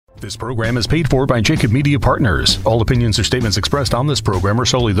This program is paid for by Jacob Media Partners. All opinions or statements expressed on this program are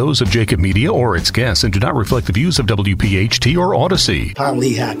solely those of Jacob Media or its guests and do not reflect the views of WPHT or Odyssey. Pond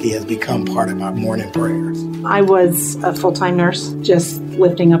Lehocky has become part of my morning prayers. I was a full-time nurse, just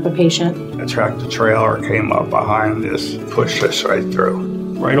lifting up a patient. A tractor trailer came up behind this, pushed us right through.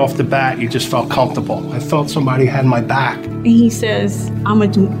 Right off the bat, you just felt comfortable. I felt somebody had my back. And he says, I'm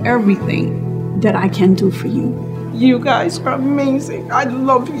going to do everything that I can do for you. You guys are amazing. I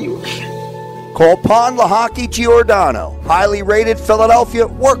love you. Call Pond Lehocky Giordano, highly rated Philadelphia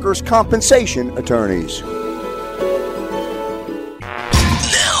workers' compensation attorneys. Now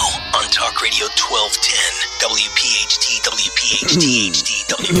on Talk Radio 1210, WPHT, WPHT, HD,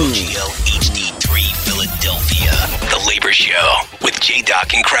 WOGL, HD3, Philadelphia. The Labor Show with J.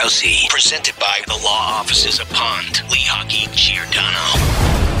 Doc and Krause, presented by the law offices of Pond Lehocky Giordano.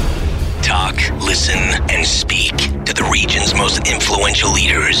 Talk, listen, and speak to the region's most influential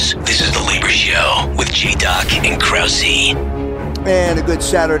leaders. This is The Labor Show with J-Doc and Krause. And a good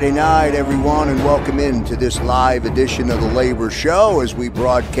Saturday night, everyone, and welcome into this live edition of The Labor Show as we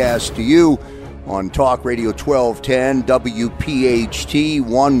broadcast to you on Talk Radio 1210, WPHT,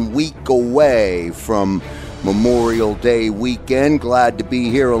 1 week away from Memorial Day weekend. Glad to be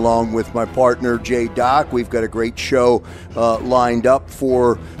here along with my partner, J-Doc. We've got a great show lined up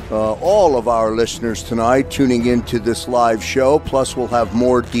for all of our listeners tonight tuning into this live show. Plus, we'll have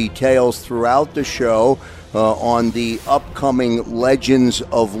more details throughout the show on the upcoming Legends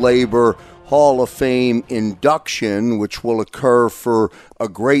of Labor Hall of Fame induction, which will occur for a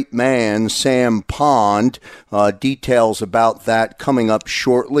great man, Sam Pond. Details about that coming up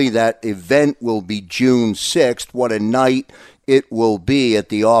shortly. That event will be June 6th. What a night it will be at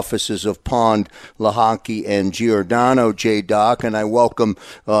the offices of Pond, Lehocky, and Giordano, J-Doc. And I welcome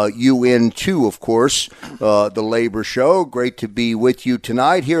you in, too, of course, the Labor Show. Great to be with you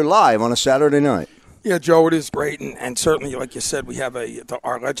tonight here live on a Saturday night. Yeah, Joe, it is great, and certainly, like you said, we have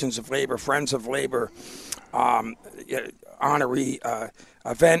our Legends of Labor, Friends of Labor honoree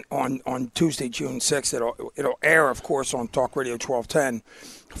event on Tuesday, June 6th. It'll air, of course, on Talk Radio 1210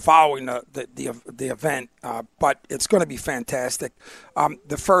 following the event, but it's going to be fantastic.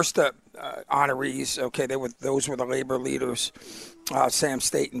 The first honorees, okay, those were the labor leaders. Sam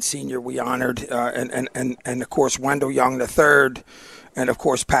Staton Sr. we honored, and of course Wendell Young III. And, of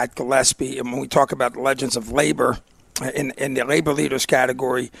course, Pat Gillespie. And when we talk about Legends of Labor, in the labor leaders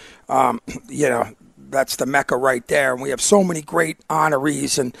category, that's the Mecca right there. And we have so many great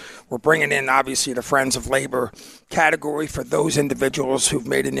honorees, and we're bringing in, obviously, the Friends of Labor category for those individuals who've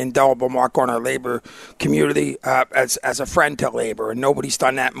made an indelible mark on our labor community as a friend to labor. And nobody's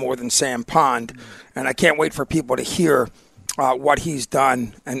done that more than Sam Pond. And I can't wait for people to hear what he's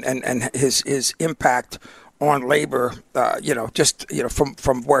done and his impact on labor,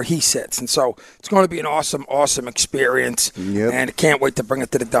 from where he sits. And so it's going to be an awesome experience. Yep. And I can't wait to bring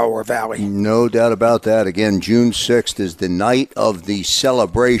it to the Delaware Valley. No doubt about that. Again, June 6th is the night of the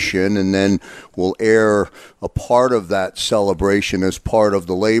celebration, and then we'll air a part of that celebration as part of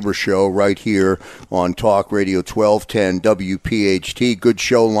the Labor Show right here on Talk Radio 1210 WPHT. Good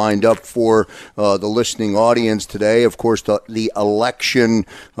show lined up for the listening audience today. Of course, the election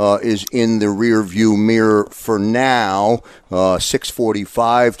is in the rearview mirror for now.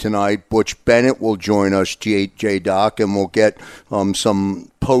 6:45 tonight. Butch Bennett will join us, J-Doc, and we'll get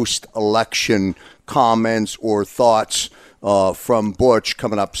some post-election comments or thoughts from Butch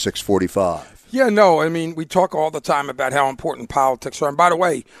coming up 6:45. Yeah, no, I mean, we talk all the time about how important politics are. And by the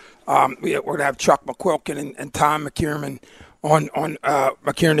way, we're going to have Chuck McQuilkin and Tom McKiernan on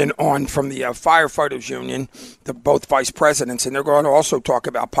from the Firefighters Union, both vice presidents, and they're going to also talk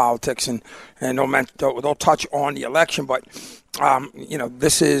about politics and they'll touch on the election. But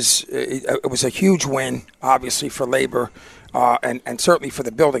it was a huge win, obviously, for labor. And certainly for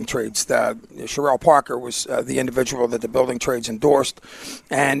the building trades. Sherelle Parker was the individual that the building trades endorsed,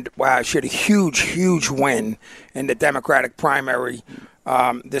 and she had a huge win in the Democratic primary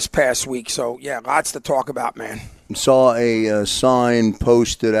this past week. So, yeah, lots to talk about, man. Saw a sign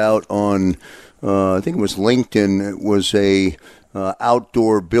posted out on, I think it was LinkedIn. It was a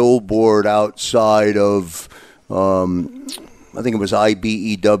outdoor billboard outside of, I think it was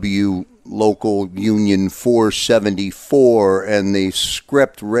IBEW Local Union 474, and the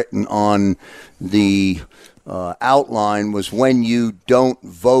script written on the outline was, when you don't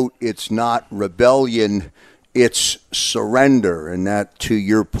vote, it's not rebellion, it's surrender. And that, to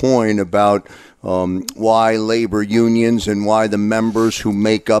your point about why labor unions and why the members who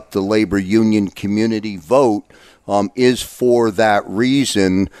make up the labor union community vote, is for that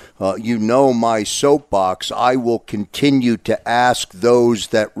reason. You know my soapbox. I will continue to ask those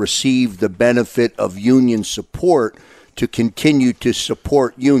that receive the benefit of union support to continue to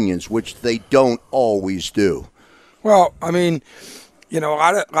support unions, which they don't always do. Well, I mean, a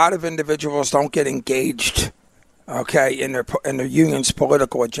lot of individuals don't get engaged, okay, in their union's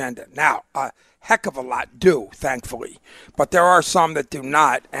political agenda. Now, a heck of a lot do, thankfully, but there are some that do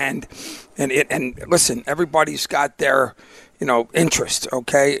not. And listen, everybody's got their interest,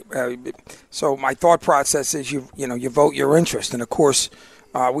 okay. So my thought process is you vote your interest, and of course.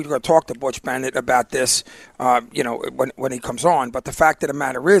 We're going to talk to Butch Bennett about this, when he comes on. But the fact of the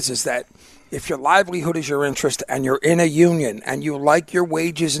matter is that if your livelihood is your interest and you're in a union and you like your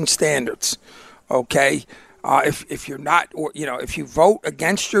wages and standards, okay, if you're not, or if you vote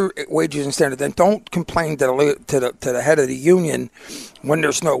against your wages and standards, then don't complain to the head of the union when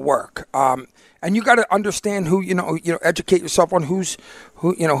there's no work. And you got to understand who educate yourself on who's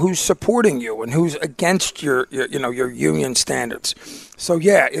supporting you and who's against your union standards. So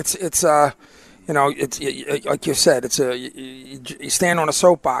yeah, it's like you said, you stand on a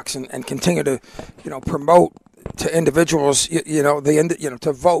soapbox and continue to promote to individuals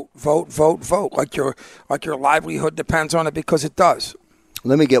to vote like your livelihood depends on it, because it does.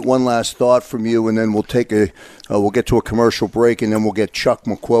 Let me get one last thought from you, and then we'll get to a commercial break, and then we'll get Chuck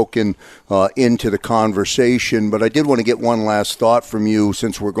McQuilkin into the conversation. But I did want to get one last thought from you,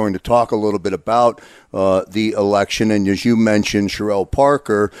 since we're going to talk a little bit about the election. And as you mentioned, Cherelle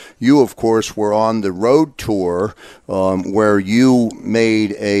Parker, you, of course, were on the road tour where you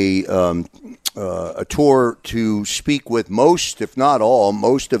made a tour to speak with most, if not all,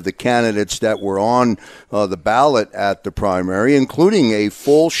 most of the candidates that were on the ballot at the primary, including a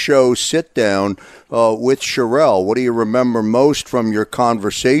full show sit-down with Cherelle. What do you remember most from your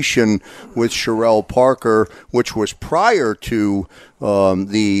conversation with Cherelle Parker, which was prior to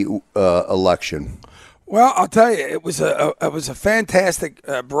the election? Well, I'll tell you, it was a fantastic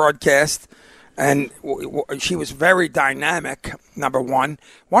broadcast. And she was very dynamic, number one.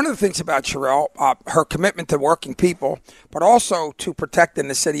 One of the things about Cherelle, her commitment to working people, but also to protecting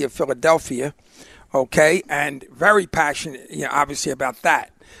the city of Philadelphia, okay, and very passionate, obviously about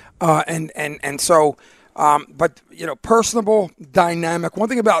that. But personable, dynamic. One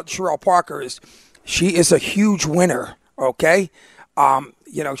thing about Cherelle Parker is she is a huge winner, okay?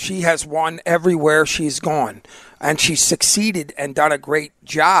 She has won everywhere she's gone. And she succeeded and done a great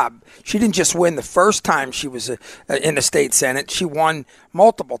job. She didn't just win the first time she was in the state senate. She won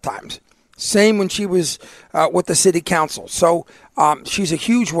multiple times. Same when she was with the city council. So she's a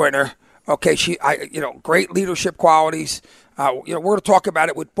huge winner. Okay, great leadership qualities. We're going to talk about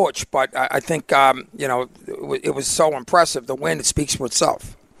it with Butch, but I think it was so impressive. The win, it speaks for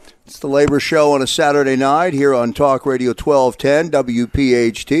itself. It's the Labor Show on a Saturday night here on Talk Radio 1210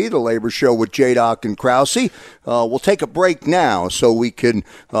 WPHT, the Labor Show with J-Doc and Krause. We'll take a break now so we can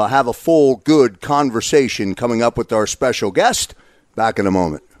have a full, good conversation coming up with our special guest. Back in a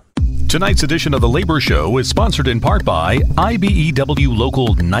moment. Tonight's edition of the Labor Show is sponsored in part by IBEW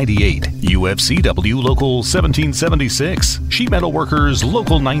Local 98, UFCW Local 1776, Sheet Metal Workers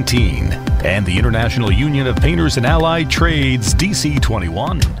Local 19, and the International Union of Painters and Allied Trades DC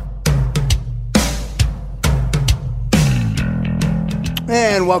 21.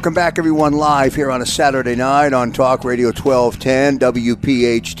 And welcome back, everyone, live here on a Saturday night on Talk Radio 1210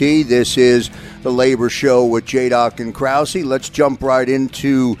 WPHT. This is the Labor Show with J-Doc and Krause. Let's jump right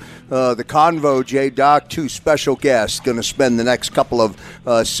into the convo. J-Doc, two special guests going to spend the next couple of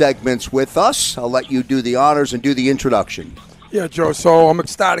segments with us. I'll let you do the honors and do the introduction. Yeah, Joe. So I'm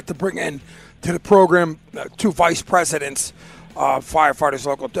ecstatic to bring in to the program two vice presidents, Firefighters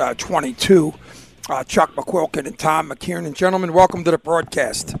Local 22. Chuck McQuilkin and Tom McKiernan. Gentlemen, welcome to the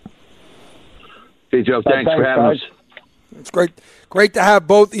broadcast. Hey, Joe. Thanks for having us. It's great to have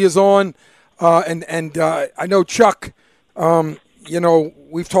both of you on. And I know, Chuck,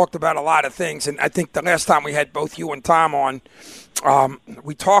 we've talked about a lot of things, and I think the last time we had both you and Tom on,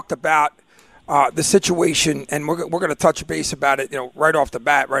 we talked about the situation, and we're going to touch base about it, right off the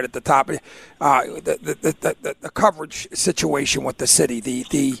bat, right at the top. The coverage situation with the city,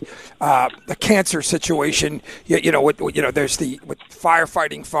 the cancer situation. There's with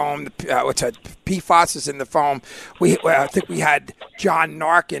firefighting foam. What's that? PFAS is in the foam. I think we had John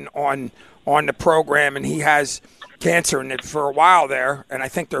Narkin on the program, and he has cancer in it for a while there, and I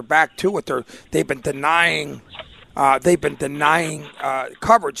think they're back to it. They've been denying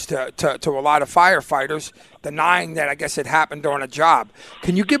coverage to a lot of firefighters, denying that I guess it happened on a job.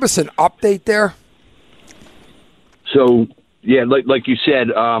 Can you give us an update there? So, yeah, like you said,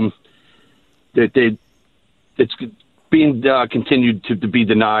 they it's being continued to be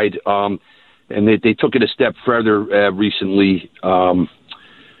denied, and they took it a step further recently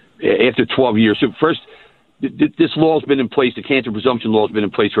after 12 years. So first, this law has been in place. The cancer presumption law has been in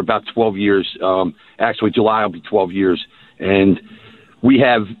place for about 12 years. Actually, July will be 12 years, and we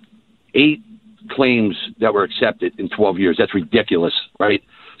have 8 claims that were accepted in 12 years. That's ridiculous, right?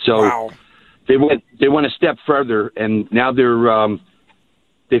 So wow. They went a step further, and now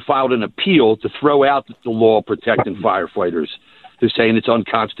they filed an appeal to throw out the law protecting firefighters. They're saying it's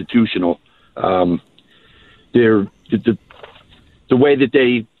unconstitutional. The way that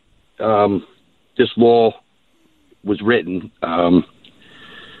this law was written,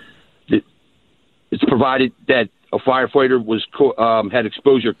 it's provided that a firefighter had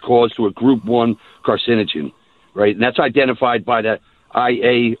exposure caused to a Group 1 carcinogen, right? And that's identified by the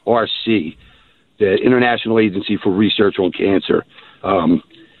IARC, the International Agency for Research on Cancer.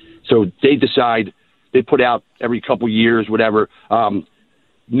 So they decide, they put out every couple years, whatever,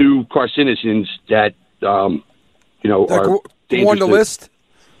 new carcinogens that, are dangerous on the list?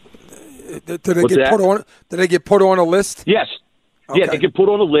 Did they get put on a list? Yes. Okay. Yeah, they get put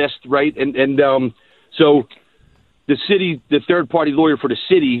on a list, right? And so the city, the third-party lawyer for the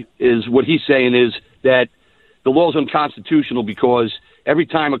city, is what he's saying is that the law is unconstitutional because every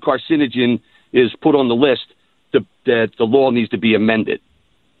time a carcinogen is put on the list, the law needs to be amended,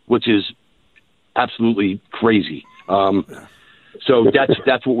 which is absolutely crazy. So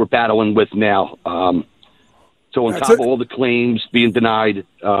that's what we're battling with now. So on top of all the claims being denied,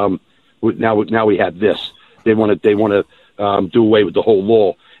 now we have this. They want to do away with the whole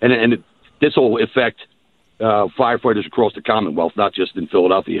law, and this will affect firefighters across the Commonwealth, not just in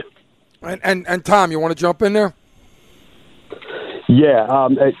Philadelphia. And Tom, you want to jump in there? Yeah,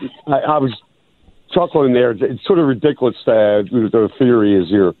 I was chuckling there. It's sort of ridiculous that the theory is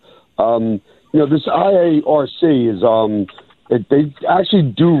here. This IARC is they actually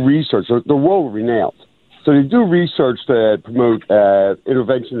do research. They're world renowned. So they do research that promote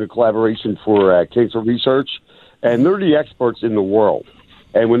intervention and collaboration for cancer research, and they're the experts in the world.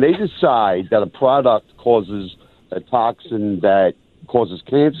 And when they decide that a product causes a toxin that causes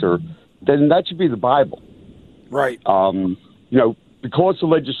cancer, then that should be the Bible. Right. Because the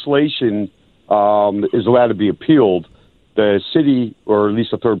legislation is allowed to be appealed, the city, or at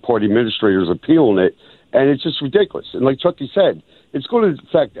least a third-party administrator, is appealing it, and it's just ridiculous. And like Chucky said, it's going to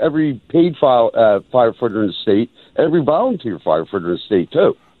affect every paid firefighter in the state, every volunteer firefighter in the state,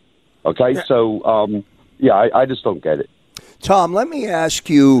 too. Okay? Yeah. So, I just don't get it. Tom, let me ask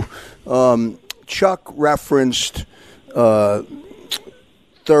you, Chuck referenced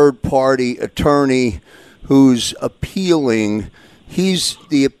third-party attorney who's appealing.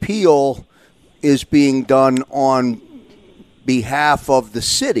 The appeal is being done on behalf of the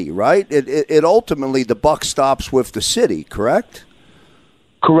city, right? It ultimately, the buck stops with the city, correct?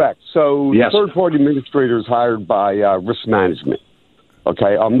 Correct. So yes. The third-party administrator is hired by risk management.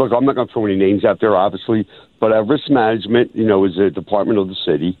 Okay, I'm not going to throw any names out there, obviously, but risk management, is a department of the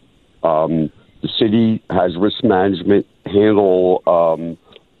city. The city has risk management handle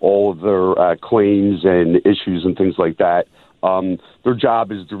all of their claims and issues and things like that. Their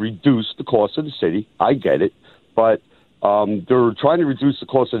job is to reduce the cost of the city. I get it, but they're trying to reduce the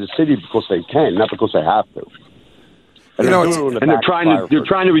cost of the city because they can, not because they have to. And they're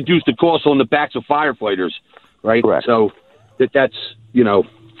trying to reduce the cost on the backs of firefighters, right? Correct. So that's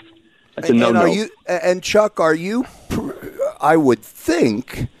that's a no-no. And Chuck, are you? I would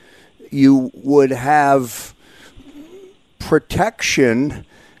think you would have protection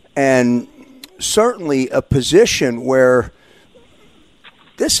and certainly a position where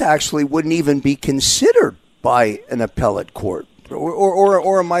this actually wouldn't even be considered by an appellate court.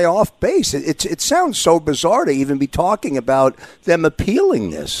 Or am I off base? It sounds so bizarre to even be talking about them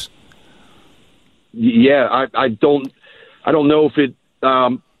appealing this. Yeah, I don't know if it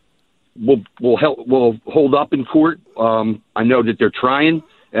will hold up in court. I know that they're trying.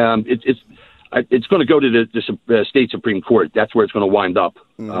 It's going to go to the state Supreme Court. That's where it's going to wind up.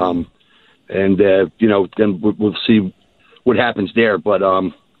 Mm-hmm. Then we'll see what happens there. But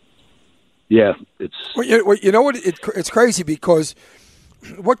yeah, it's. Well, you know what? It's crazy because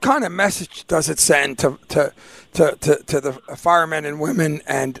what kind of message does it send to the firemen and women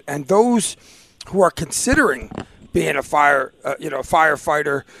and those who are considering being a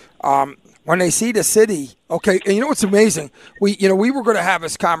firefighter when they see the city? Okay, and you know what's amazing? We were going to have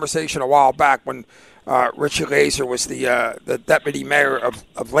this conversation a while back when Richie Laser was the deputy mayor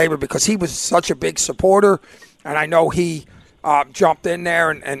of Labor, because he was such a big supporter, and I know he jumped in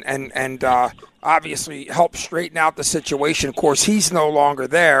there and obviously helped straighten out the situation. Of course, he's no longer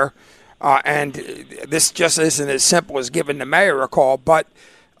there, and this just isn't as simple as giving the mayor a call. But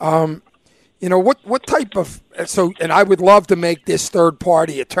what type of and I would love to make this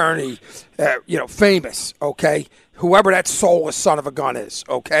third-party attorney, famous. Okay, whoever that soulless son of a gun is.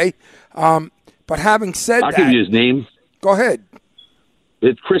 Okay, but having said I'll that, give you his name. Go ahead.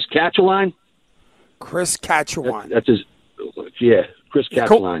 It's Chris Catchaline. Chris Catchaline. That's his. Yeah, Chris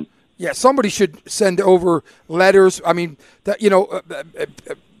Catchaline. Yeah, somebody should send over letters. I mean,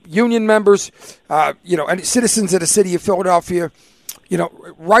 union members, and citizens of the city of Philadelphia,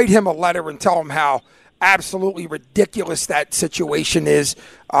 write him a letter and tell him how absolutely ridiculous that situation is.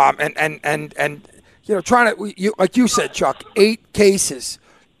 And trying to, like you said, Chuck, 8 cases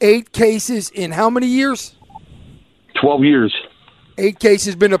in how many years? 12 years. 8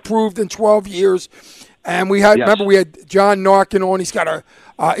 cases been approved in 12 years. And we had, remember, we had John Narkin on. He's got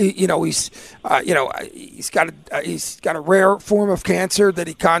he's got a rare form of cancer that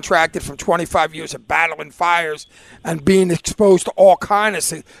he contracted from 25 years of battling fires and being exposed to all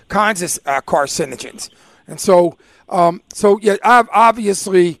kinds of carcinogens. And so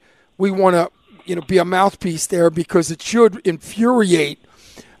obviously we want to, be a mouthpiece there because it should infuriate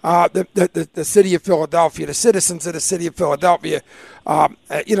the city of Philadelphia, the citizens of the city of Philadelphia.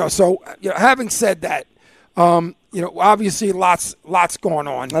 Having said that, obviously lots going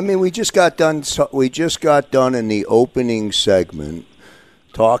on. I mean, we just got done in the opening segment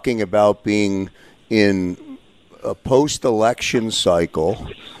talking about being in a post-election cycle,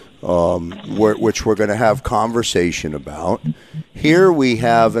 which we're going to have conversation about. Here we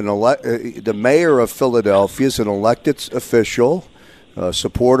have the mayor of Philadelphia is an elected official, a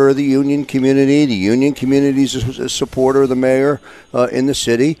supporter of the union community. The union community is a supporter of the mayor in the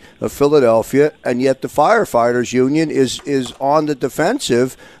city of Philadelphia, and yet the firefighters union is on the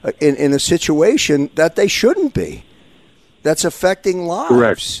defensive in a situation that they shouldn't be. That's affecting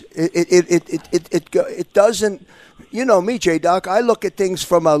lives. Correct. It doesn't. You know me, J-Doc, I look at things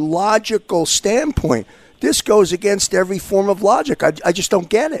from a logical standpoint. This goes against every form of logic. I just don't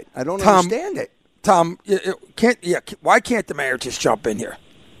get it. I don't understand it. Tom, why can't the mayor just jump in here?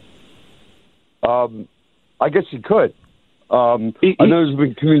 I guess he could. I know there's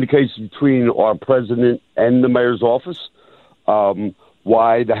been communication between our president and the mayor's office.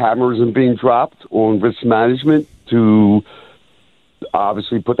 Why the hammer isn't being dropped on risk management to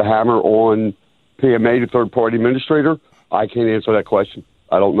obviously put the hammer on PMA, the third-party administrator, I can't answer that question.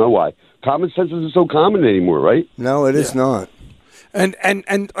 I don't know why. Common sense isn't so common anymore, right? No, it is not. And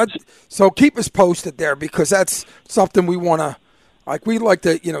so keep us posted there because that's something we want to, we'd like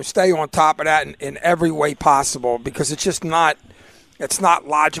to, stay on top of that in every way possible because it's just not, it's not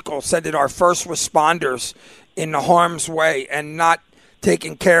logical sending our first responders in the harm's way and not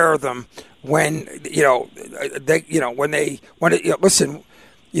taking care of them when,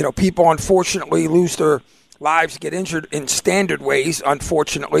 people unfortunately lose their lives, get injured in standard ways,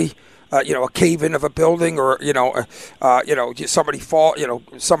 unfortunately. A cave-in of a building, or somebody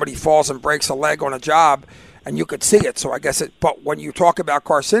falls and breaks a leg on a job, and you could see it. So I guess but when you talk about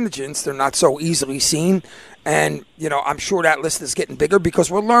carcinogens, they're not so easily seen, and I'm sure that list is getting bigger because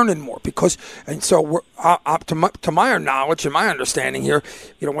we're learning more. To my knowledge and my understanding here,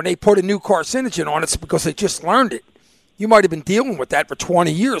 when they put a new carcinogen on, it's because they just learned it. You might have been dealing with that for 20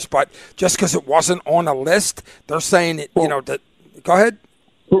 years, but just because it wasn't on a list, they're saying it. Go ahead.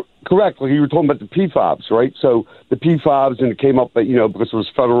 Correct. Like you were talking about the PFOBs, right? So the PFOBs, and it came up, because there was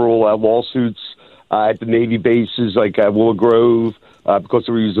federal lawsuits at the Navy bases, like at Willow Grove, because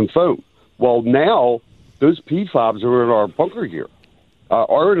they were using foam. Well, now those PFOBs are in our bunker gear.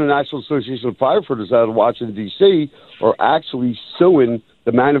 Our International Association of Firefighters out of Washington, D.C. are actually suing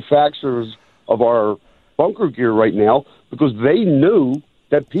the manufacturers of our bunker gear right now because they knew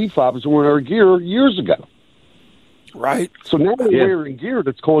that PFOBs were in our gear years ago. Right. So now they're wearing gear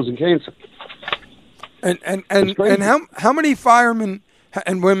that's causing cancer. And how many firemen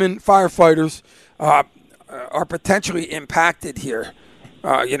and women firefighters are potentially impacted here?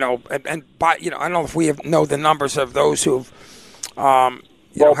 I don't know if we know the numbers of those who've have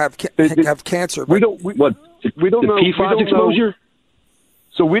cancer. We don't know PFOS exposure.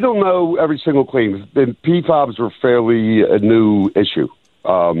 So we don't know every single claim. The PFOBs were fairly a new issue.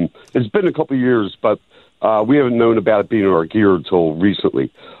 It's been a couple of years, but we haven't known about it being in our gear until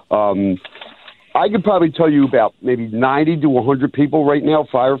recently. I could probably tell you about maybe 90 to 100 people right now,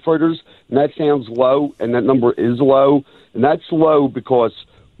 firefighters, and that sounds low, and that number is low. And that's low because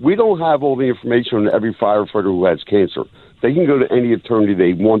we don't have all the information on every firefighter who has cancer. They can go to any attorney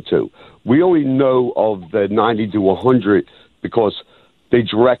they want to. We only know of the 90 to 100 because they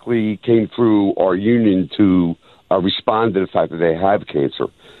directly came through our union to respond to the fact that they have cancer.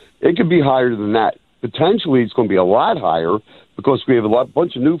 it could be higher than that. Potentially, it's going to be a lot higher because we have a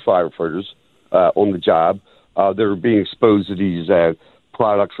bunch of new firefighters on the job that are being exposed to these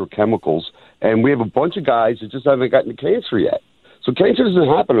products or chemicals, and we have a bunch of guys that just haven't gotten cancer yet. So cancer doesn't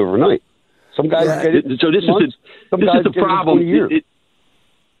happen overnight. Some guys get it. So this is the problem.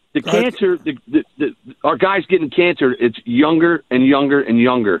 The cancer, our guys getting cancer, it's younger and younger and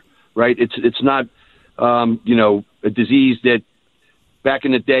younger, right? It's not, a disease that back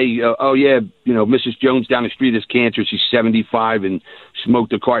in the day, Mrs. Jones down the street has cancer. She's 75 and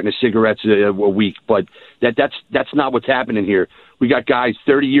smoked a carton of cigarettes a week. But that's not what's happening here. We got guys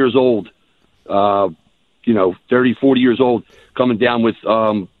 30 years old, 30, 40 years old coming down with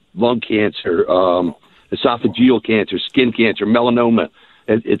lung cancer, esophageal cancer, skin cancer, melanoma.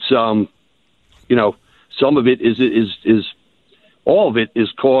 It's some of it is all of it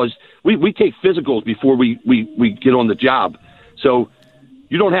is caused. We take physicals before we get on the job, so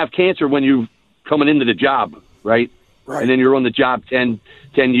you don't have cancer when you're coming into the job, right? And then you're on the job 10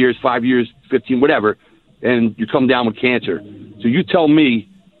 years, 5 years, 15, whatever, and you come down with cancer. So you tell me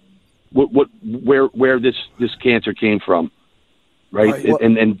where this cancer came from, right?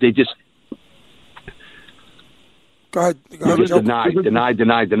 And they just Go ahead. Just deny.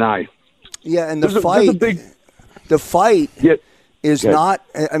 Yeah, and the fight is not.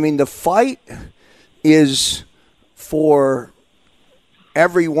 I mean, the fight is for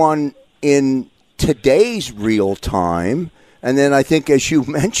everyone in today's real time, and then I think, as you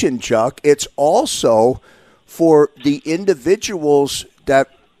mentioned, Chuck, it's also for the individuals that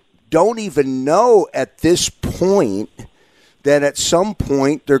don't even know at this point that at some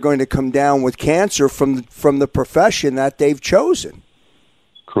point they're going to come down with cancer from the profession that they've chosen.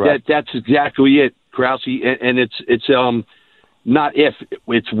 Correct. That's exactly it, Krause. And it's not if,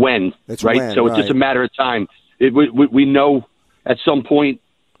 it's when, right? When, so it's just a matter of time. We know at some point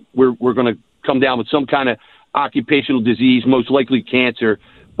we're going to come down with some kind of occupational disease, most likely cancer.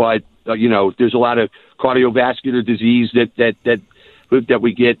 But there's a lot of cardiovascular disease that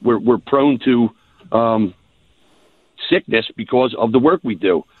we get. We're prone to sickness because of the work we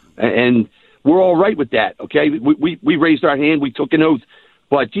do, and we're all right with that. Okay, we raised our hand, we took an oath,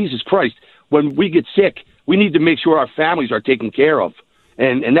 but Jesus Christ, when we get sick, we need to make sure our families are taken care of,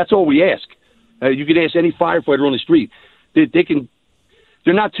 and that's all we ask. You can ask any firefighter on the street; they're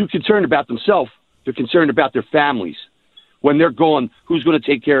not too concerned about themselves; they're concerned about their families. When they're gone, who's going to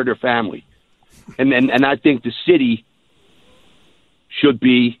take care of their family? And I think the city should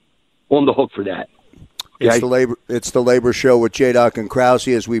be on the hook for that. It's the Labor Show with J-Doc and Krause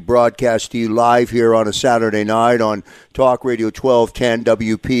as we broadcast to you live here on a Saturday night on Talk Radio 1210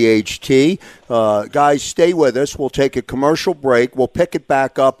 WPHT. Guys, stay with us. We'll take a commercial break. We'll pick it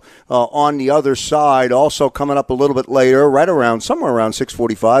back up on the other side. Also coming up a little bit later, somewhere around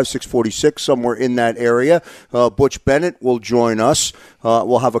 6:45, 6:46, somewhere in that area. Butch Bennett will join us.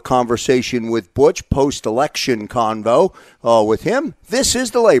 We'll have a conversation with Butch, post-election convo with him. This is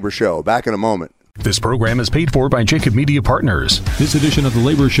the Labor Show. Back in a moment. This program is paid for by Jacob Media Partners. This edition of The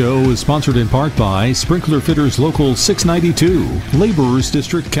Labor Show is sponsored in part by Sprinkler Fitters Local 692, Laborers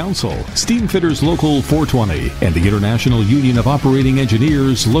District Council, Steam Fitters Local 420, and the International Union of Operating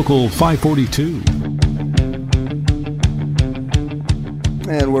Engineers Local 542.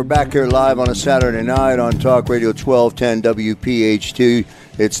 And we're back here live on a Saturday night on Talk Radio 1210 WPHT.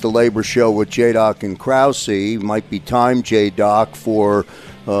 It's The Labor Show with J-Doc and Krause. Might be time, J-Doc, for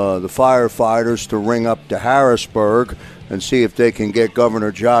the firefighters to ring up to Harrisburg and see if they can get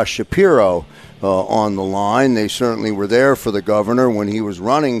Governor Josh Shapiro on the line. They certainly were there for the governor when he was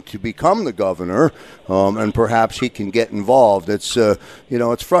running to become the governor, and perhaps he can get involved. It's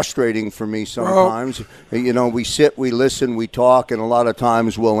it's frustrating for me sometimes. We sit, we listen, we talk, and a lot of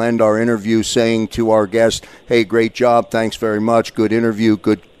times we'll end our interview saying to our guest, "Hey, great job, thanks very much, good interview,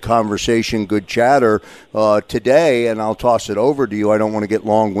 good conversation, good chatter today," and I'll toss it over to you. I don't want to get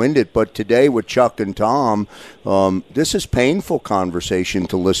long-winded, but today with Chuck and Tom, this is painful conversation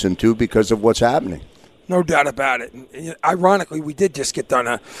to listen to because of what's happening. No doubt about it. And, ironically, we did just get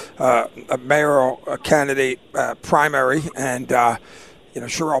done a mayoral candidate primary, and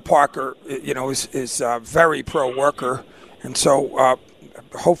Cheryl Parker, is very pro-worker, and so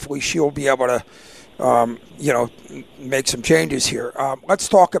hopefully she'll be able to make some changes here. Let's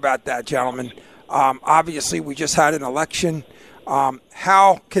talk about that, gentlemen. Obviously, we just had an election.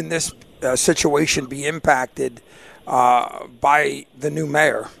 How can this situation be impacted by the new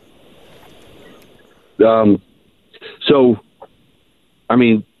mayor?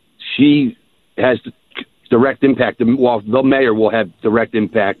 She has direct impact. Well, the mayor will have direct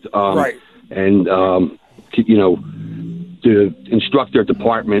impact. Right. And, to instruct their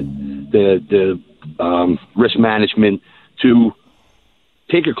department, the risk management, to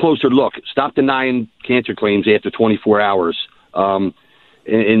take a closer look. Stop denying cancer claims after 24 hours. And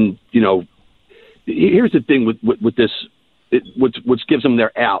you know, here's the thing with this, what gives them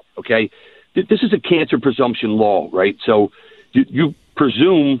their out, okay? This is a cancer presumption law, right? So you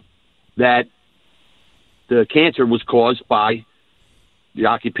presume that the cancer was caused by the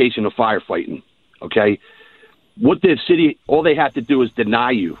occupation of firefighting, okay? What the city, all they have to do is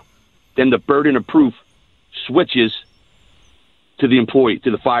deny you. Then the burden of proof switches to the employee,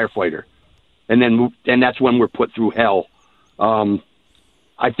 to the firefighter. And that's when we're put through hell.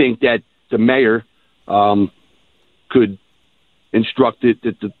 I think that the mayor could instruct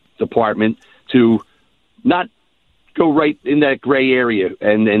the department to not go right in that gray area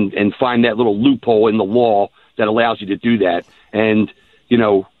and find that little loophole in the law that allows you to do that. And, you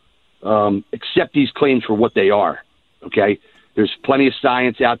know, accept these claims for what they are, okay? There's plenty of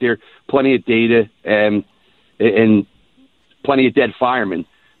science out there, plenty of data, and plenty of dead firemen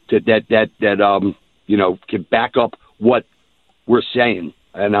that you know, can back up what we're saying.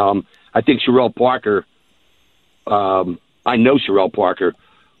 And I think Sherelle Parker, I know Sherelle Parker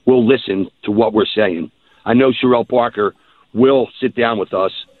will listen to what we're saying. I know Sherelle Parker will sit down with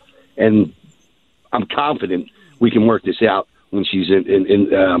us, and I'm confident we can work this out when she's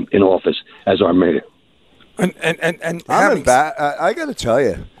in office as our mayor. And I got to tell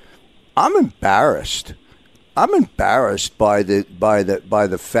you, I'm embarrassed. I'm embarrassed by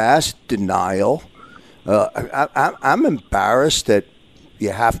the fast denial. I'm embarrassed that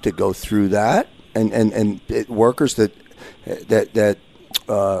you have to go through that, and workers that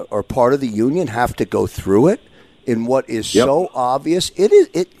are part of the union have to go through it in what is so obvious. It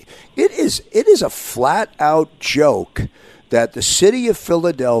is a flat out joke that the city of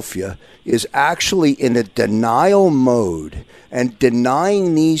Philadelphia is actually in a denial mode and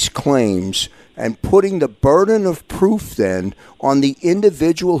denying these claims and putting the burden of proof then on the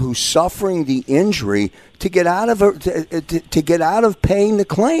individual who's suffering the injury to get out of paying the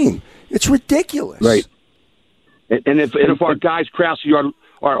claim. It's ridiculous. Right. And if our guys, Krause,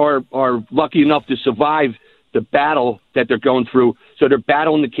 are lucky enough to survive the battle that they're going through, so they're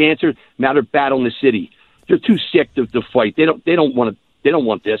battling the cancer, now they're battling the city. They're too sick to fight. They don't want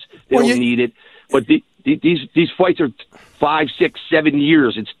this. They don't need it. But these fights are 5, 6, 7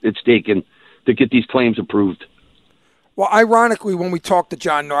 years it's taken to get these claims approved. Well, ironically, when we talked to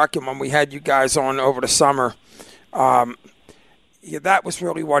John Narkin, when we had you guys on over the summer, that was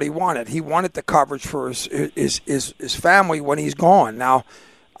really what he wanted. He wanted the coverage for his family when he's gone. Now,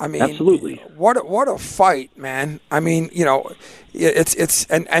 I mean, absolutely. What a fight, man. I mean, you know, it's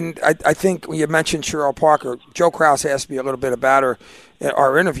and I think when you mentioned Sherelle Parker, Joe Krause asked me a little bit about her,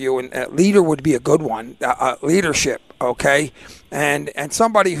 our interview, and leader would be a good one. Leadership, okay, and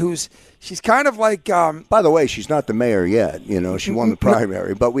somebody she's kind of like. By the way, she's not the mayor yet. You know, she won the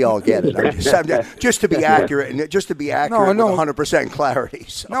primary, but we all get it. Just to be accurate, with 100% clarity.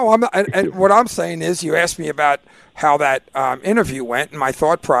 So. No, I'm not, and what I'm saying is, you asked me about how that interview went, and my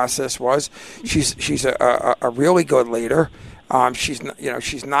thought process was, she's a really good leader. She's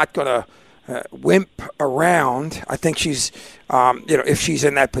not going to wimp around. I think she's if she's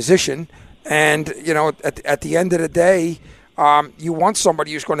in that position, and at the end of the day. You want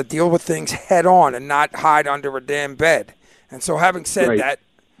somebody who's going to deal with things head on and not hide under a damn bed. And so, having said that,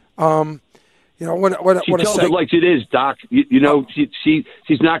 what she tells it like it is, Doc.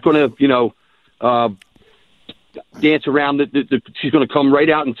 She's not going to dance around. She's going to come right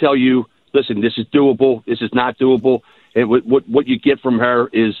out and tell you, listen, this is doable. This is not doable. And what you get from her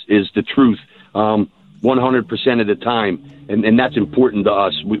is the truth, 100% of the time, and that's important to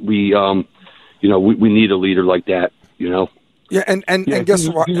us. We need a leader like that. Yeah, and guess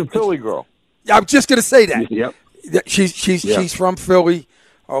what? She's a Philly girl. Yeah, I'm just going to say that. Yep. She's from Philly,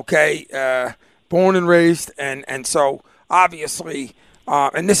 okay, born and raised, and so obviously,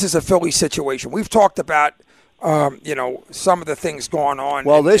 and this is a Philly situation. We've talked about, some of the things going on.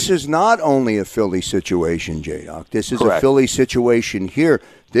 Well, this is not only a Philly situation, J-Doc. This is a Philly situation here.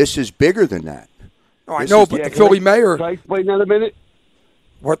 This is bigger than that. Oh, I know, but the Philly mayor. Can I explain that a minute?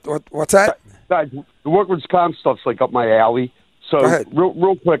 What's that? Guys, the workman's comp stuff's like up my alley. So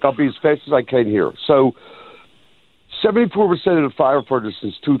real quick, I'll be as fast as I can here. So 74% of the firefighters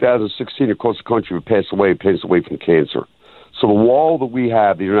since 2016 across the country have passed away from cancer. So the wall that we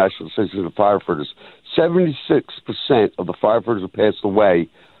have, the International Association of Firefighters, 76% of the firefighters who passed away,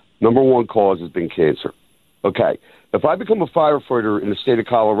 number one cause has been cancer. Okay. If I become a firefighter in the state of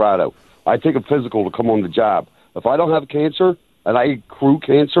Colorado, I take a physical to come on the job. If I don't have cancer and I accrue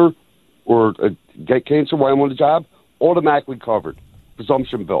cancer or get cancer while I'm on the job, automatically covered.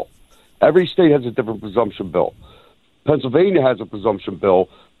 Presumption bill. Every state has a different presumption bill. Pennsylvania has a presumption bill,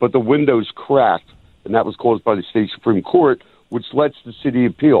 but the window's cracked, and that was caused by the state Supreme Court, which lets the city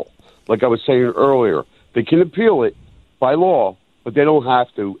appeal. Like I was saying earlier, they can appeal it by law, but they don't have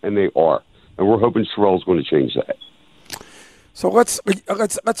to, and they are. And we're hoping Sherrell's going to change that. So let's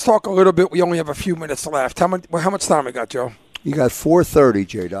talk a little bit. We only have a few minutes left. How much time we got, Joe? You got 4:30,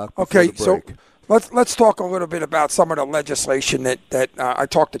 J-Doc. Okay, so let's talk a little bit about some of the legislation that I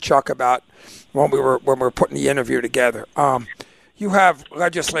talked to Chuck about when we were putting the interview together. You have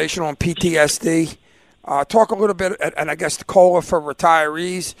legislation on PTSD. Talk a little bit, and I guess the COLA for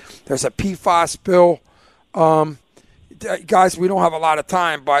retirees. There's a PFAS bill. Guys, we don't have a lot of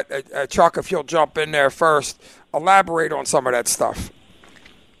time, but Chuck, if you'll jump in there first, elaborate on some of that stuff.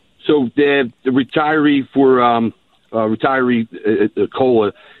 So the retiree for the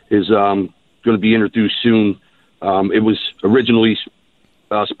COLA is going to be introduced soon. It was originally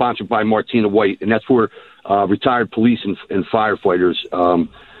sponsored by Martina White, and that's for retired police and firefighters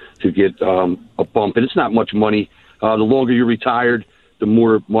to get a bump. And it's not much money. The longer you're retired, the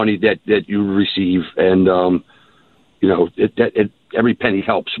more money that you receive, and every penny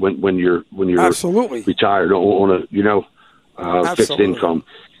helps when you're absolutely retired on a fixed income.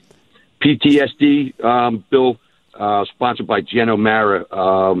 PTSD bill sponsored by Jen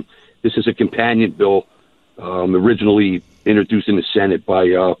O'Mara. This is a companion bill originally introduced in the Senate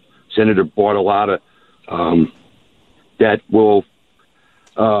by Senator Bartolotta that will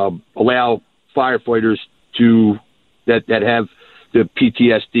allow firefighters that have the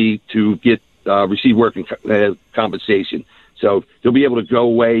PTSD to receive work compensation. So they'll be able to go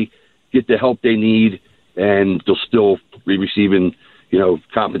away, get the help they need, and they'll still be receiving,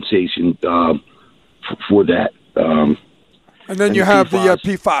 compensation for that. And then you have the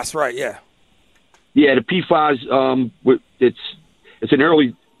PFAS, right? Yeah. Yeah, the PFAS. It's an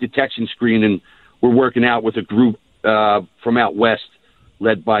early detection screen, and we're working out with a group from out west,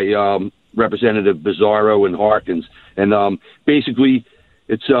 led by Representative Bizzarro and Harkins, and basically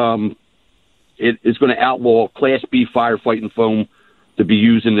it's going to outlaw Class B firefighting foam to be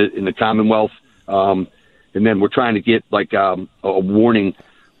used in the Commonwealth, and then we're trying to get like a warning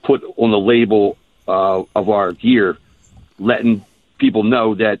put on the label of our gear, letting people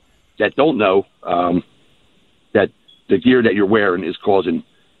know that don't know that the gear that you're wearing is can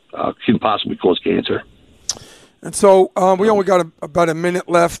possibly cause cancer. And so we only got about a minute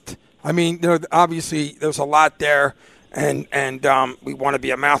left. I mean, obviously there's a lot there. And we want to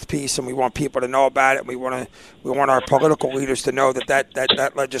be a mouthpiece, and we want people to know about it. We want our political leaders to know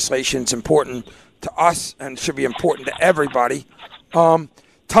that legislation is important to us and should be important to everybody. Tom,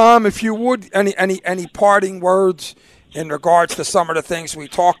 if you would, any parting words in regards to some of the things we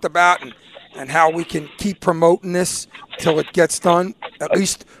talked about and how we can keep promoting this till it gets done, at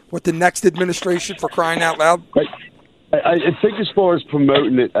least with the next administration, for crying out loud. Right. I think as far as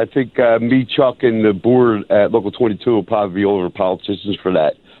promoting it, I think me, Chuck, and the board at Local 22 will probably be over politicians for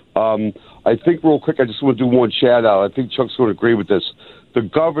that. I think real quick, I just want to do one shout-out. I think Chuck's going to agree with this. The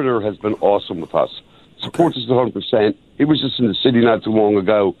governor has been awesome with us. Supports us 100%. He was just in the city not too long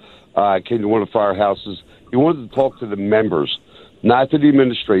ago. Came to one of the firehouses. He wanted to talk to the members, not to the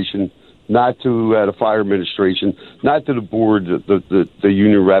administration, not to the fire administration, not to the board, the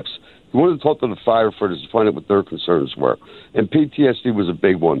union reps. He wanted to talk to the firefighters to find out what their concerns were. And PTSD was a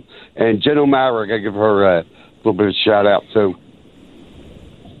big one. And Jen O'Mara, I got to give her a little bit of a shout-out, too.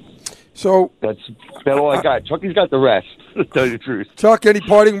 So that's about all I got. Chucky's got the rest, to tell you the truth. Chuck, any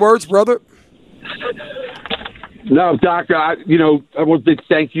parting words, brother? No, Doc, I want to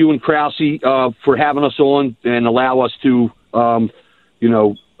thank you and Krause for having us on and allow us to,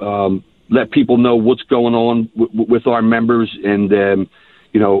 let people know what's going on with our members. And,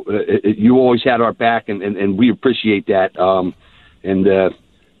 you always had our back, and we appreciate that.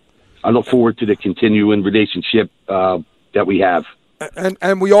 I look forward to the continuing relationship that we have.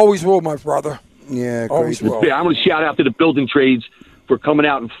 And we always will, my brother. Yeah, always will. Yeah, I'm going to shout out to the building trades for coming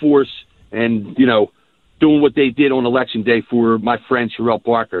out in force and, doing what they did on Election Day for my friend Sherrell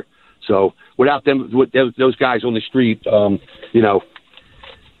Parker. So without them, with those guys on the street,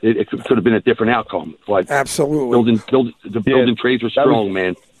 it could have been a different outcome. But absolutely, building trades were strong,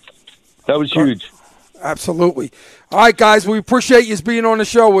 man. That was huge. Absolutely. All right, guys, we appreciate you being on the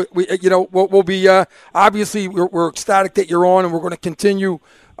show. We'll be obviously we're ecstatic that you're on, and we're going to continue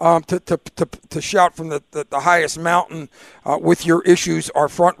to shout from the highest mountain with your issues. Our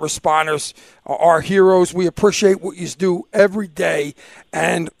front responders are heroes. We appreciate what you do every day,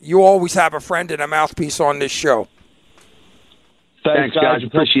 and you always have a friend and a mouthpiece on this show. Thanks, guys.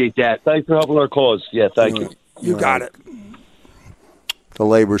 Appreciate that. Thanks for helping our cause. Yeah, thank you. You got it. The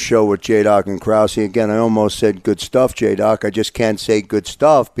Labor Show with J-Doc and Krause. Again, I almost said good stuff, J-Doc. I just can't say good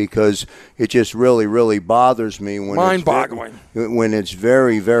stuff because it just really, really bothers me when mind-boggling. When it's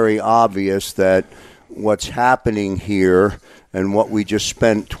very, very obvious that what's happening here and what we just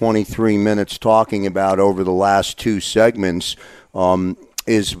spent 23 minutes talking about over the last two segments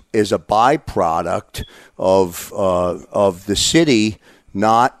is a byproduct of the city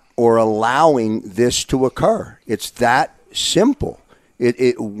not or allowing this to occur. It's that simple.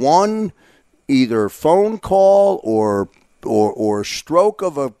 It one either phone call or stroke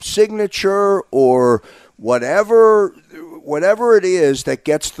of a signature or whatever it is that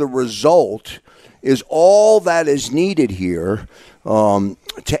gets the result is all that is needed here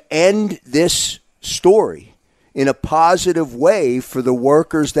to end this story in a positive way for the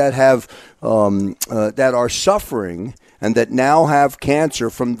workers that have that are suffering and that now have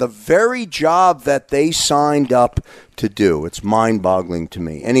cancer from the very job that they signed up to do. It's mind-boggling to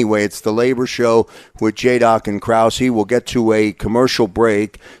me. Anyway, it's the Labor Show with J-Doc and Krause. We'll get to a commercial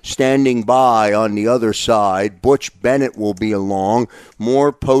break. Standing by on the other side, Butch Bennett will be along.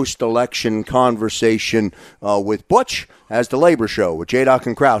 More post-election conversation with Butch as the Labor Show with J-Doc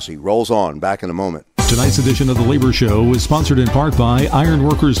and Krause rolls on. Back in a moment. Tonight's edition of The Labor Show is sponsored in part by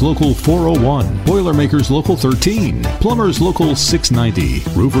Ironworkers Local 401, Boilermakers Local 13, Plumbers Local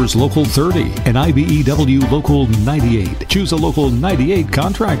 690, Roofers Local 30, and IBEW Local 98. Choose a Local 98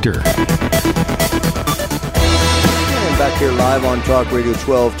 contractor. And back here live on Talk Radio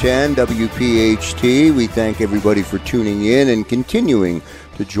 1210, WPHT. We thank everybody for tuning in and continuing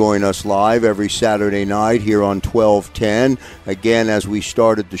to join us live every Saturday night here on 1210. Again, as we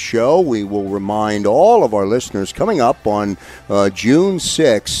started the show, we will remind all of our listeners coming up on June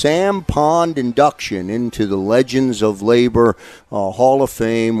 6th, Sam Pond induction into the Legends of Labor Hall of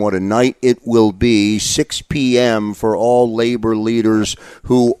Fame. What a night it will be. 6 p.m. for all labor leaders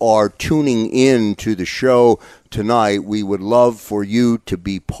who are tuning in to the show tonight. We would love for you to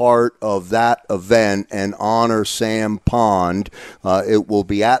be part of that event and honor Sam Pond. It will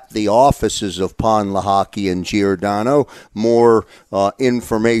be at the offices of Pond, Lahaki, and Giordano. More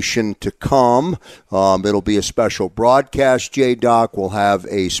information to come. It'll be a special broadcast. J-Doc will have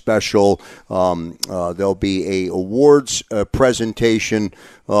a special, there'll be a awards presentation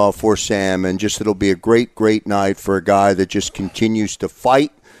for Sam, and just it'll be a great, great night for a guy that just continues to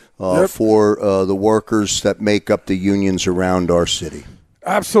fight for the workers that make up the unions around our city.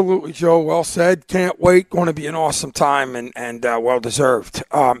 Absolutely, Joe. Well said. Can't wait. Going to be an awesome time and well deserved.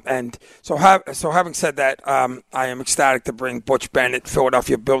 And so having said that, I am ecstatic to bring Butch Bennett,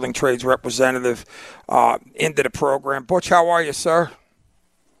 Philadelphia Building Trades representative, into the program. Butch, how are you, sir?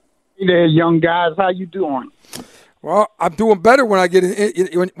 Hey there, young guys. How you doing? Well, I'm doing better when I get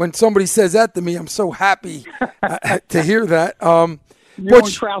when somebody says that to me. I'm so happy to hear that. You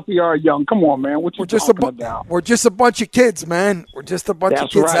and Krause are young. Come on, man. What you talking about? We're just a bunch of kids, man. We're just a bunch of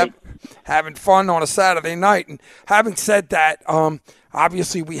kids having fun on a Saturday night. And having said that,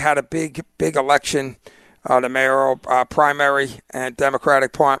 obviously we had a big election, the mayoral primary and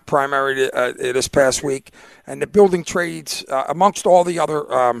Democratic primary this past week. And the building trades, amongst all the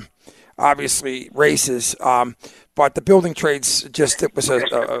other, obviously, races, but the building trades, it was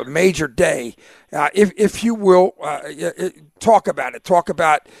a major day. If you will, talk about it. Talk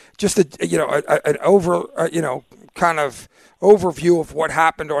about just an kind of overview of what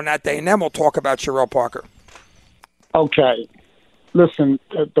happened on that day, and then we'll talk about Sherelle Parker. Okay. Listen,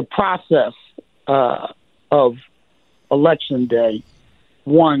 the process of Election Day,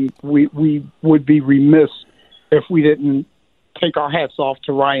 one, we would be remiss if we didn't take our hats off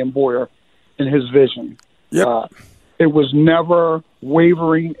to Ryan Boyer and his vision. Yep. It was never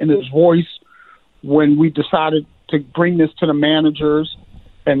wavering in his voice when we decided to bring this to the managers,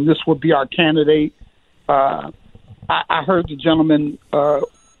 and this would be our candidate. I heard the gentleman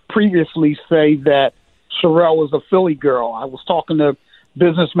previously say that Sherelle was a Philly girl. I was talking to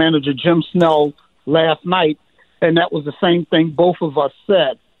business manager Jim Snell last night, and that was the same thing both of us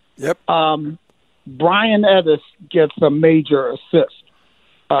said. Yep. Brian Edis gets a major assist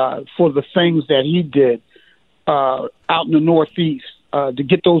for the things that he did out in the Northeast to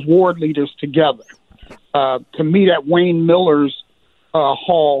get those ward leaders together, to meet at Wayne Miller's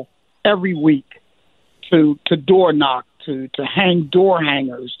hall every week, to door knock, to hang door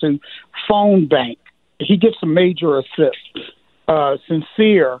hangers, to phone bank. He gets a major assist.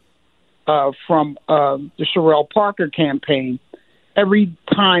 Sincere from the Sherelle Parker campaign. Every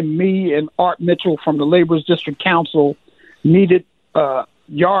time me and Art Mitchell from the Labor's District Council needed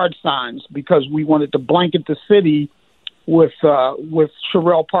yard signs because we wanted to blanket the city with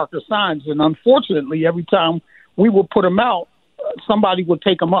Sherelle Parker signs, and unfortunately, every time we would put them out, somebody would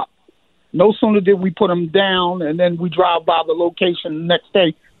take them up. No sooner did we put them down, and then we drive by the location the next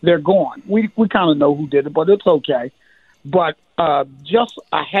day, they're gone. We kind of know who did it, but it's okay. But just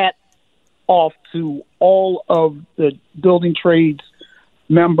a hat off to all of the building trades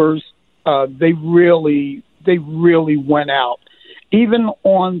members. They really went out, even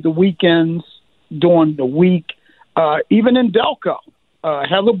on the weekends, during the week, even in Delco.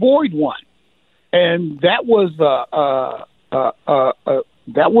 Heather Boyd won, and that was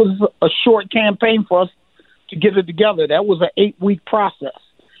a short campaign for us to get it together. That was an 8-week process,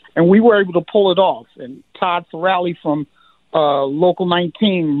 and we were able to pull it off. And Todd Ferralli from Local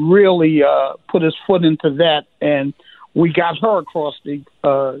 19 really put his foot into that, and we got her across the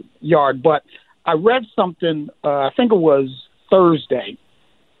yard. But I read something, I think it was Thursday.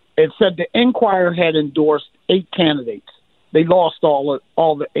 It said the Enquirer had endorsed 8 candidates. They lost all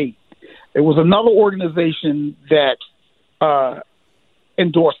the 8. There was another organization that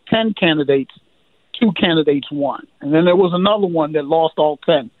endorsed 10 candidates. 2 candidates won. And then there was another one that lost all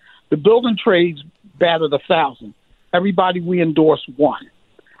 10. The building trades batted 1,000. Everybody we endorsed won.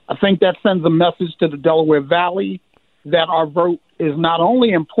 I think that sends a message to the Delaware Valley that our vote is not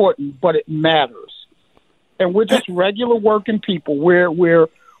only important, but it matters. And we're just regular working people. We're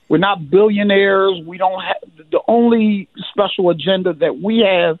not billionaires. We don't have the only special agenda that we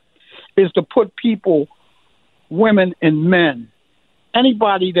have is to put people, women and men,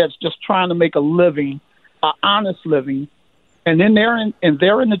 anybody that's just trying to make a living, an honest living, and then they're in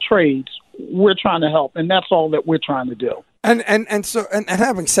the trades. We're trying to help, and that's all that we're trying to do. And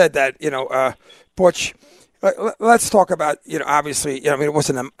having said that, Butch, let's talk about, obviously, it was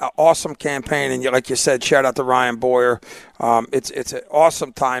an awesome campaign, and like you said, shout out to Ryan Boyer. It's an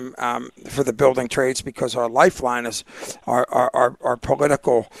awesome time for the building trades because our lifeline is our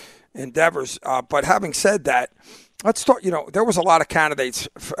political endeavors. But having said that, let's talk. There was a lot of candidates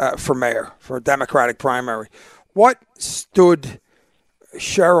for mayor for a Democratic primary. What stood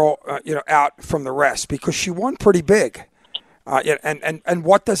Cheryl, out from the rest because she won pretty big, and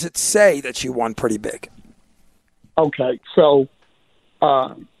what does it say that she won pretty big? Okay, so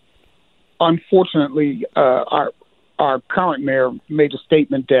unfortunately, our current mayor made a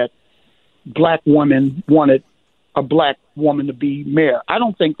statement that black women wanted a black woman to be mayor. I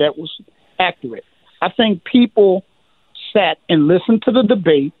don't think that was accurate. I think people sat and listened to the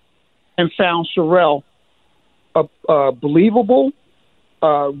debate and found Sherelle believable,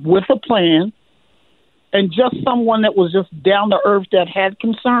 with a plan, and just someone that was just down to earth that had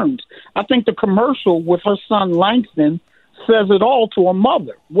concerns. I think the commercial with her son Langston says it all to a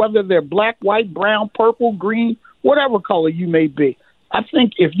mother, whether they're black, white, brown, purple, green, whatever color you may be. I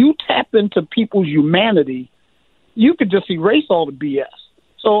think if you tap into people's humanity, you could just erase all the BS.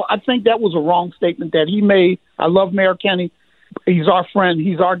 So I think that was a wrong statement that he made. I love Mayor Kenny. He's our friend.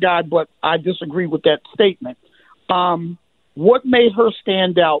 He's our guy, but I disagree with that statement. What made her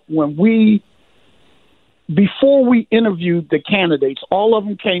stand out before we interviewed the candidates, all of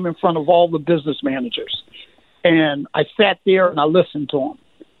them came in front of all the business managers. And I sat there and I listened to them.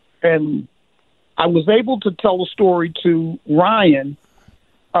 And I was able to tell the story to Ryan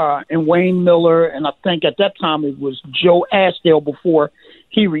and Wayne Miller, and I think at that time it was Joe Ashdale before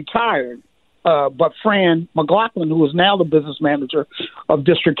he retired. But Fran McLaughlin, who is now the business manager of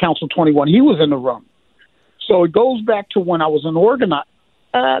District Council 21, he was in the room. So it goes back to when I was an organizer.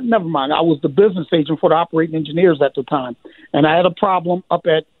 Never mind. I was the business agent for the operating engineers at the time, and I had a problem up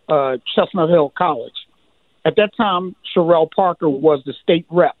at Chestnut Hill College. At that time, Sherelle Parker was the state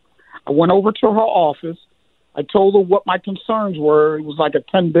rep. I went over to her office. I told her what my concerns were. It was like a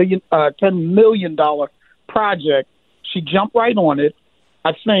 $10 million project. She jumped right on it.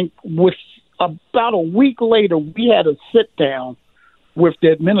 I think with about a week later, we had a sit down with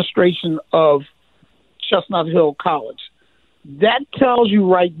the administration of Chestnut Hill College. That tells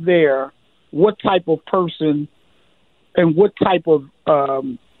you right there what type of person and what type of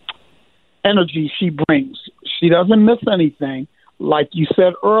energy she brings. She doesn't miss anything. Like you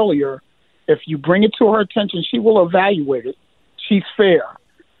said earlier, if you bring it to her attention, she will evaluate it. She's fair.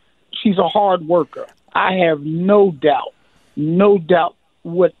 She's a hard worker. I have no doubt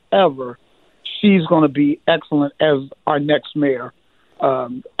whatever, she's going to be excellent as our next mayor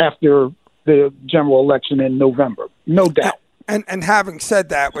after the general election in November. No doubt. And having said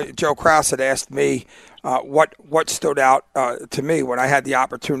that, Joe Kraus had asked me what stood out to me when I had the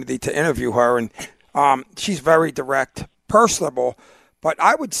opportunity to interview her, and she's very direct, personable, but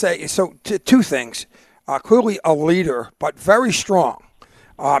I would say, so two things. Clearly a leader, but very strong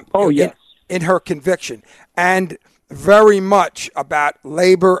yes. in her conviction. And very much about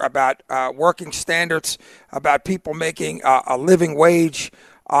labor, about working standards, about people making a living wage,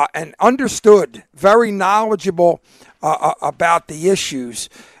 and understood, very knowledgeable about the issues.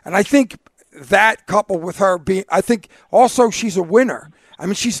 And I think that, coupled with her being, I think also she's a winner. I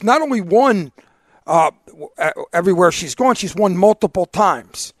mean, she's not only won everywhere she's gone, she's won multiple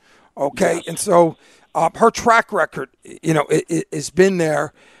times. Okay, yes. And so her track record, has been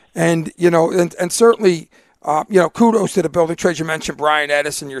there, and and certainly, kudos to the building trades. You mentioned Brian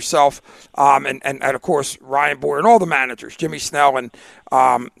Edison, yourself, and of course Ryan Boyer and all the managers, Jimmy Snell, and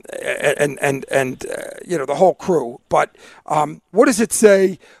the whole crew. But what does it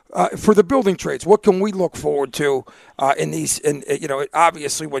say for the building trades? What can we look forward to in these?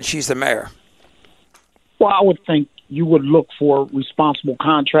 Obviously when she's the mayor. Well, I would think you would look for responsible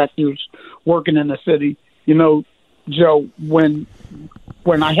contractors working in the city. Joe, when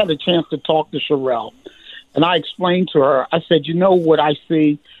I had a chance to talk to Sherelle, and I explained to her, I said, what I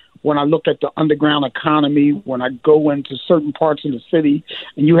see when I look at the underground economy, when I go into certain parts of the city,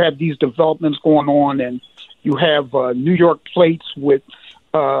 and you have these developments going on, and you have New York plates with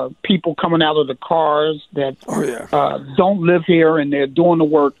people coming out of the cars that don't live here, and they're doing the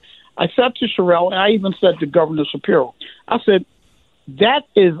work. I said to Sherelle, and I even said to Governor Shapiro, I said, that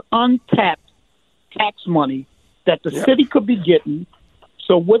is untapped tax money that the city could be getting.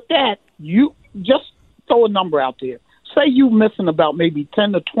 So with that, you just throw a number out there. Say you missing about maybe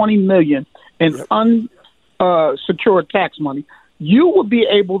 10 to 20 million in unsecured tax money. You would be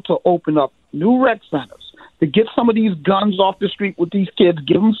able to open up new rec centers to get some of these guns off the street with these kids,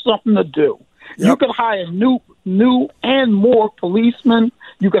 give them something to do. Yep. You could hire new and more policemen.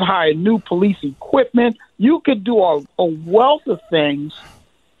 You could hire new police equipment. You could do a wealth of things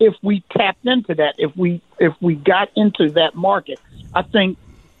if we tapped into that, if we got into that market. I think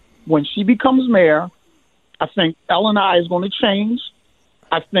when she becomes mayor, I think L&I is going to change.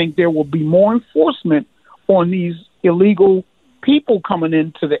 I think there will be more enforcement on these illegal people coming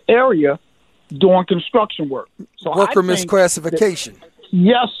into the area doing construction work. So worker misclassification.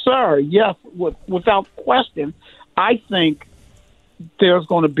 Yes, sir. Yes, without question. I think there's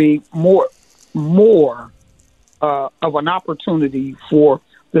going to be more of an opportunity for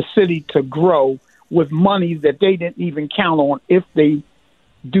the city to grow with money that they didn't even count on if they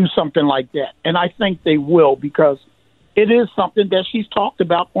do something like that. And I think they will, because it is something that she's talked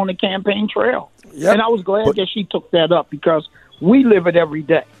about on the campaign trail. Yep. And I was glad that she took that up, because we live it every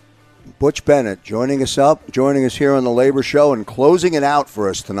day. Butch Bennett joining us here on the Labor Show and closing it out for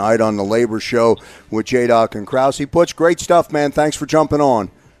us tonight on the Labor Show with J-Doc and Krause. Butch, great stuff, man. Thanks for jumping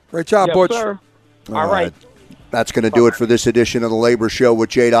on. Great job, yes, Butch. Sir. All right. That's going to do it for this edition of the Labor Show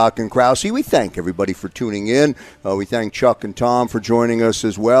with J-Doc and Krause. We thank everybody for tuning in. We thank Chuck and Tom for joining us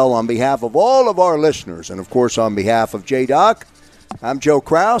as well. On behalf of all of our listeners, and of course on behalf of J-Doc, I'm Joe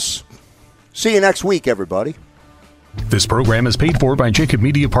Krause. See you next week, everybody. This program is paid for by Jacob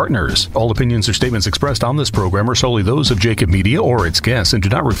Media Partners. All opinions or statements expressed on this program are solely those of Jacob Media or its guests and do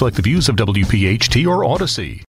not reflect the views of WPHT or Odyssey.